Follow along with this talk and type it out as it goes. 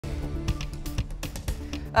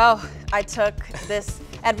Oh, I took this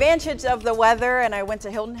advantage of the weather and I went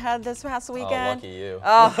to Hilton Head this past weekend. Oh, lucky you.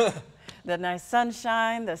 Oh, the nice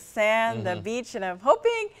sunshine, the sand, the beach, and I'm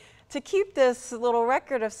hoping to keep this little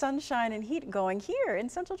record of sunshine and heat going here in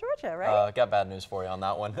Central Georgia, right? Got bad news for you on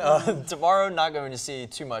that one. Tomorrow, not going to see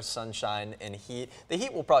too much sunshine and heat. The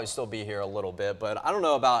heat will probably still be here a little bit, but I don't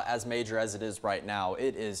know about as major as it is right now.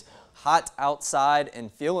 It is hot outside and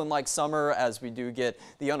feeling like summer as we do get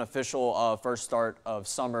the unofficial first start of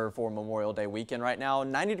summer for Memorial Day weekend right now.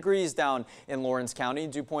 90 degrees down in Lawrence County.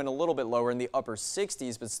 Dew point a little bit lower in the upper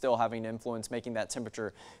 60s, but still having an influence, making that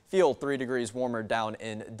temperature feel 3 degrees warmer down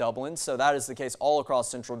in Dublin. So that is the case all across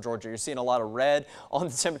Central Georgia. You're seeing a lot of red on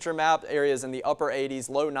the temperature map, areas in the upper 80s,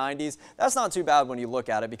 low 90s. That's not too bad when you look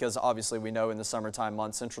at it because obviously we know in the summertime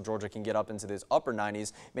months, Central Georgia can get up into those upper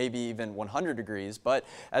 90s, maybe even 100 degrees. But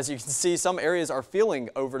as you can see, some areas are feeling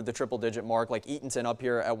over the triple-digit mark, like Eatonton up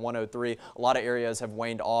here at 103. A lot of areas have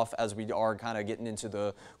waned off as we are kind of getting into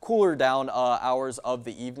the cooler down hours of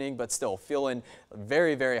the evening, but still feeling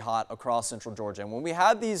very, very hot across Central Georgia. And when we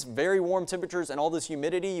have these very warm temperatures and all this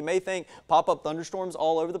humidity, you may think pop-up thunderstorms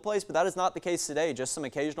all over the place, but that is not the case today. Just some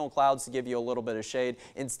occasional clouds to give you a little bit of shade.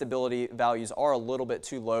 Instability values are a little bit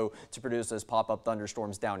too low to produce those pop-up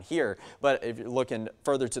thunderstorms down here. But if you're looking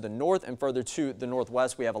further to the north and further to the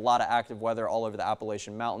northwest, we have a lot of active weather all over the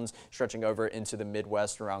Appalachian Mountains, stretching over into the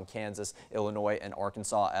Midwest around Kansas, Illinois, and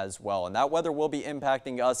Arkansas as well. And that weather will be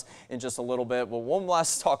impacting us in just a little bit. Well, one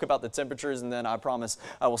last talk about the temperatures, and then I promise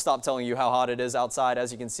I will stop telling you how hot it is outside.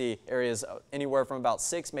 As you can see, areas anywhere from about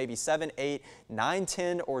 6, maybe 7, 8, 9,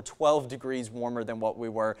 10, or 12 degrees warmer than what we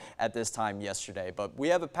were at this time yesterday. But we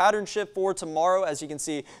have a pattern shift for tomorrow. As you can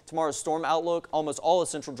see, tomorrow's storm outlook, almost all of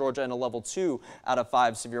Central Georgia in a level 2 out of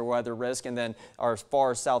 5 severe weather risk, and then our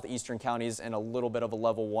far southeastern counties in a little bit of a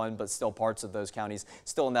level 1, but still parts of those counties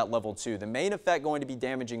still in that level 2. The main effect going to be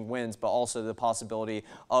damaging winds, but also the possibility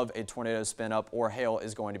of a tornado spin up or hail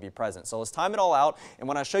is going to be present. So let's time it all out. And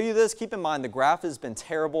when I show you this, keep in mind the graph has been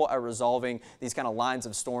terrible at resolving these kind of lines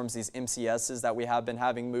of storms, these MCSs that we have been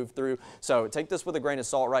having move through. So take this with a grain of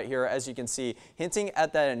salt right here. As you can see, hinting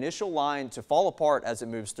at that initial line to fall apart as it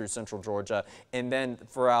moves through Central Georgia. And then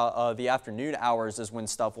for the afternoon hours is when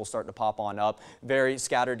stuff will start to pop on up. Very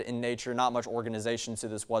scattered in nature, not much organization to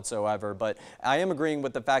this whatsoever. But I am agreeing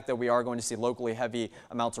with the fact that we are going to see locally heavy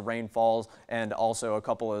amounts of rainfalls and also a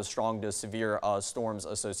couple of strong to severe storms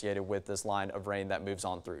associated with this line of rain that moves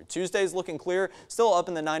on through. Tuesday's looking clear, still up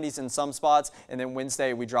in the 90s in some spots, and then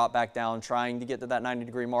Wednesday we drop back down, trying to get to that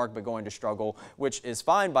 90-degree mark, but going to struggle, which is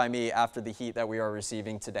fine by me after the heat that we are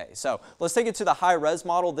receiving today. So let's take it to the high-res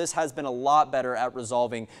model. This has been a lot better at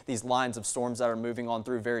resolving these lines of storms that are moving on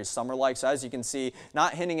through, very summer-like. So as you can see,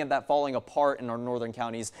 not hinting at that falling apart in our northern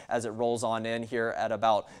counties as it rolls on in here at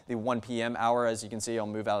about the 1 p.m. hour. As you can see, I'll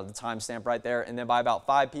move out of the timestamp right there, and then by about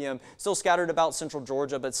 5 p.m., still scattered about Central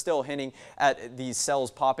Georgia, but still hinting at these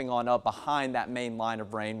cells popping on up behind that main line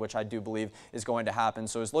of rain, which I do believe is going to happen.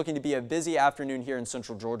 So it's looking to be a busy afternoon here in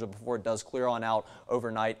Central Georgia before it does clear on out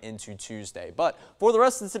overnight into Tuesday. But for the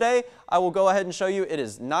rest of today, I will go ahead and show you it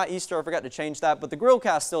is not Easter. I forgot to change that, but the grill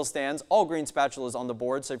cast still stands. All green spatulas on the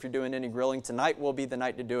board. So if you're doing any grilling, tonight will be the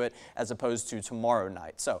night to do it as opposed to tomorrow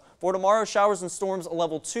night. So for tomorrow, showers and storms, a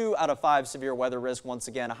level 2 out of 5 severe weather risk. Once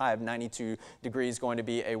again, a high of 92 degrees, going to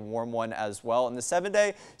be a warm one as well. And the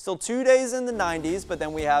 7-day, still 2 days in the 90s, but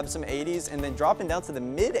then we have some 80s and then dropping down to the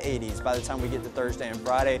mid 80s by the time we get to Thursday and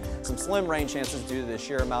Friday. Some slim rain chances due to the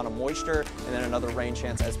sheer amount of moisture, and then another rain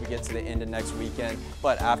chance as we get to the end of next weekend.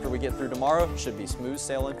 But after we get through tomorrow, should be smooth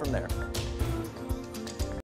sailing from there.